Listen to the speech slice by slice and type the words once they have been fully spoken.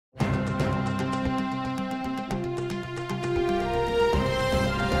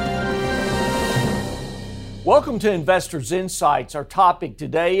Welcome to Investors Insights. Our topic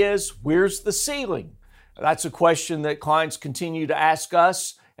today is, where's the ceiling? That's a question that clients continue to ask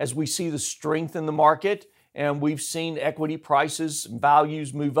us as we see the strength in the market and we've seen equity prices and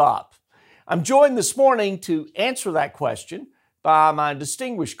values move up. I'm joined this morning to answer that question by my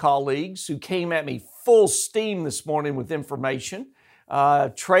distinguished colleagues who came at me full steam this morning with information,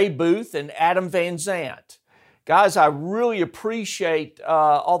 Trey Booth and Adam Van Zandt. Guys, I really appreciate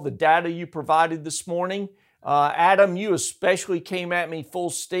all the data you provided this morning. Adam, you especially came at me full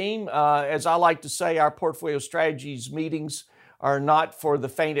steam. As I like to say, our portfolio strategies meetings are not for the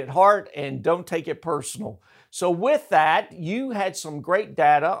faint at heart, and don't take it personal. So with that, you had some great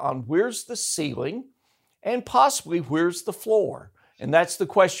data on where's the ceiling and possibly where's the floor. And that's the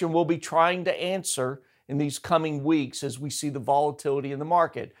question we'll be trying to answer in these coming weeks as we see the volatility in the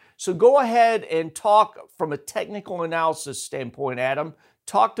market. So go ahead and talk from a technical analysis standpoint, Adam.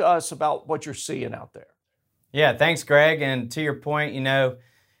 Talk to us about what you're seeing out there. Yeah, thanks, Greg. And to your point,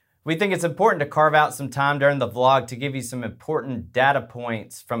 we think it's important to carve out some time during the vlog to give you some important data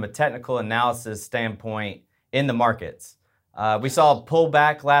points from a technical analysis standpoint in the markets. We saw a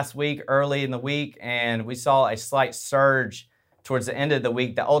pullback last week, early in the week, and we saw a slight surge towards the end of the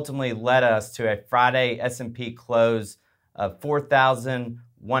week that ultimately led us to a Friday S&P close of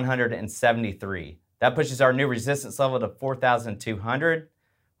 4,173. That pushes our new resistance level to 4,200.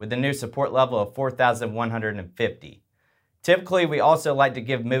 with a new support level of 4,150. Typically, we also like to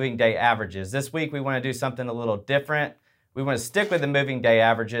give moving day averages. This week, we want to do something a little different. We want to stick with the moving day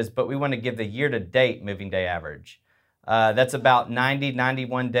averages, but we want to give the year-to-date moving day average. That's about 90,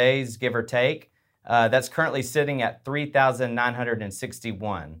 91 days, give or take. That's currently sitting at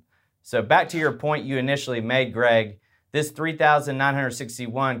 3,961. So back to your point you initially made, Greg, this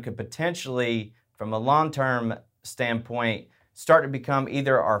 3,961 could potentially, from a long-term standpoint, start to become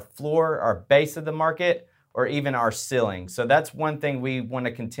either our floor, our base of the market, or even our ceiling. So that's one thing we want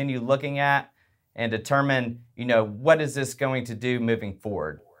to continue looking at and determine, what is this going to do moving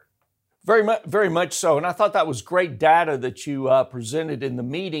forward? Very much so. And I thought that was great data that you presented in the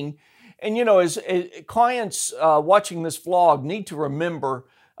meeting. And, as clients watching this vlog need to remember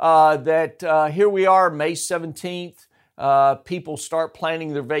that here we are, May 17th. People start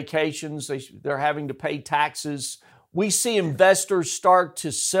planning their vacations. They're having to pay taxes. We see investors start to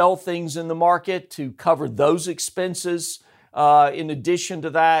sell things in the market to cover those expenses. In addition to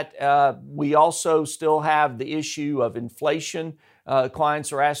that, we also still have the issue of inflation.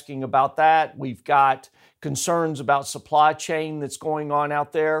 Clients are asking about that. We've got concerns about supply chain that's going on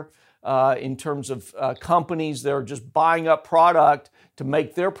out there in terms of companies that are just buying up product to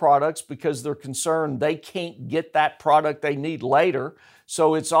make their products because they're concerned they can't get that product they need later.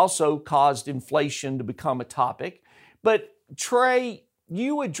 So it's also caused inflation to become a topic. But Trey,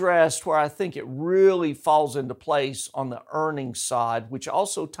 you addressed where I think it really falls into place on the earnings side, which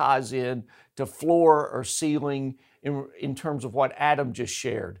also ties in to floor or ceiling in terms of what Adam just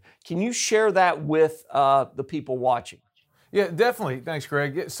shared. Can you share that with the people watching? Yeah, definitely. Thanks,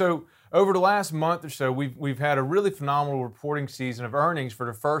 Greg. So over the last month or so, we've had a really phenomenal reporting season of earnings for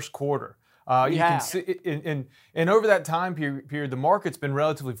the first quarter. You can see, and over that time period, the market's been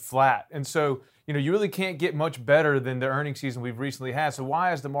relatively flat, and so you really can't get much better than the earnings season we've recently had. So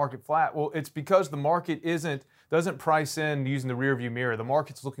why is the market flat? Well, it's because the market doesn't price in using the rearview mirror. The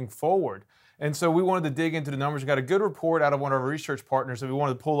market's looking forward, and so we wanted to dig into the numbers. We got a good report out of one of our research partners that we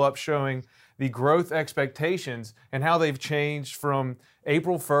wanted to pull up showing the growth expectations and how they've changed from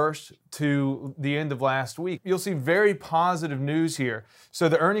April 1st to the end of last week. You'll see very positive news here. So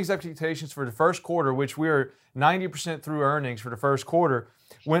the earnings expectations for the first quarter, which we are 90% through earnings for the first quarter,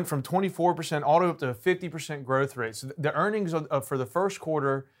 went from 24% all the way up to a 50% growth rate. So the earnings for the first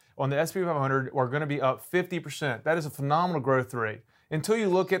quarter on the S&P 500 are going to be up 50%. That is a phenomenal growth rate. Until you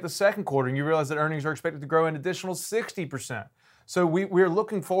look at the second quarter and you realize that earnings are expected to grow an additional 60%. So we're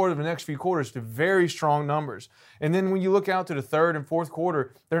looking forward to the next few quarters to very strong numbers. And then when you look out to the third and fourth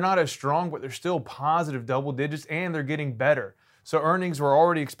quarter, they're not as strong, but they're still positive double digits and they're getting better. So earnings were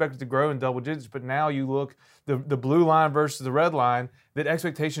already expected to grow in double digits, but now you look, the blue line versus the red line, that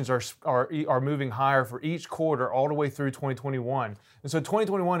expectations are moving higher for each quarter all the way through 2021. And so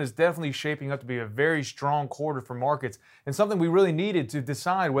 2021 is definitely shaping up to be a very strong quarter for markets and something we really needed to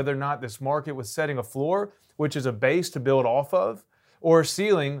decide whether or not this market was setting a floor, which is a base to build off of, or a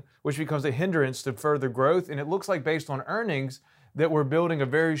ceiling, which becomes a hindrance to further growth. And it looks like based on earnings, that we're building a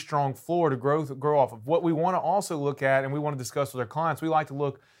very strong floor to grow off of. What we want to also look at, and we want to discuss with our clients, we like to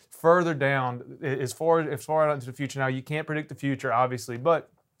look further down as far out into the future. Now, you can't predict the future, obviously,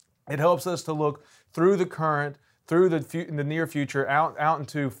 but it helps us to look through the current through the near future, out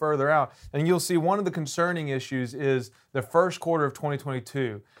into further out. And you'll see one of the concerning issues is the first quarter of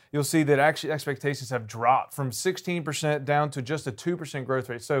 2022. You'll see that actually expectations have dropped from 16% down to just a 2% growth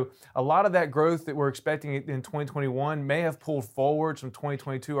rate. So a lot of that growth that we're expecting in 2021 may have pulled forward some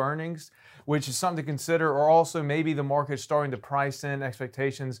 2022 earnings, which is something to consider, or also maybe the market's starting to price in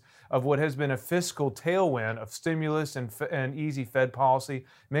expectations of what has been a fiscal tailwind of stimulus and easy Fed policy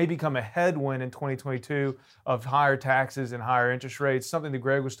may become a headwind in 2022 of higher taxes and higher interest rates, something that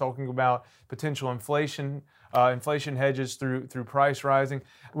Greg was talking about, potential inflation hedges through price rising.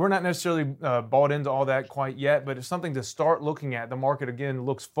 We're not necessarily bought into all that quite yet, but it's something to start looking at. The market, again,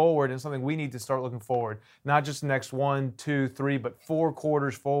 looks forward, and something we need to start looking forward, not just the next 1, 2, 3, but 4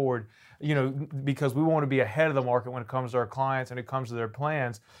 quarters forward, because we want to be ahead of the market when it comes to our clients and it comes to their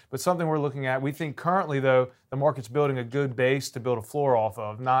plans. But something we're looking at, we think currently, though, the market's building a good base to build a floor off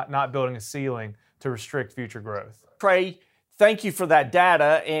of, not building a ceiling to restrict future growth. Trey, thank you for that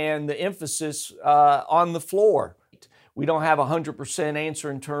data and the emphasis on the floor. We don't have a 100%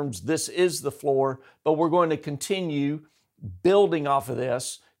 answer in terms this is the floor, but we're going to continue building off of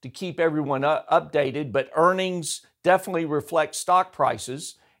this to keep everyone updated. But earnings definitely reflect stock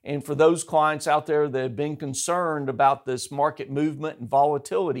prices. And for those clients out there that have been concerned about this market movement and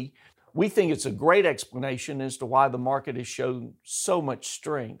volatility, we think it's a great explanation as to why the market has shown so much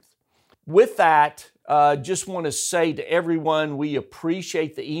strength. With that, just want to say to everyone, we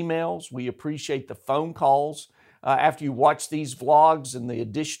appreciate the emails. We appreciate the phone calls. After you watch these vlogs and the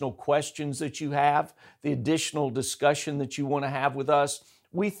additional questions that you have, the additional discussion that you want to have with us,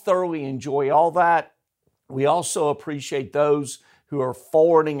 we thoroughly enjoy all that. We also appreciate those who are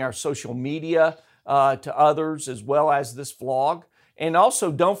forwarding our social media to others as well as this vlog. And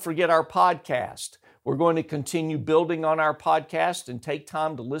also don't forget our podcast. We're going to continue building on our podcast and take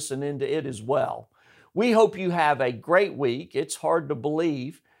time to listen into it as well. We hope you have a great week. It's hard to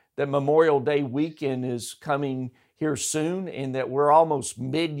believe that Memorial Day weekend is coming here soon and that we're almost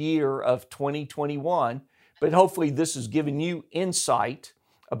mid-year of 2021. But hopefully this has given you insight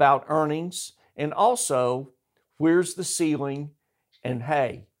about earnings and also where's the ceiling, and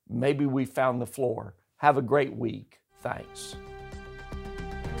hey, maybe we found the floor. Have a great week. Thanks.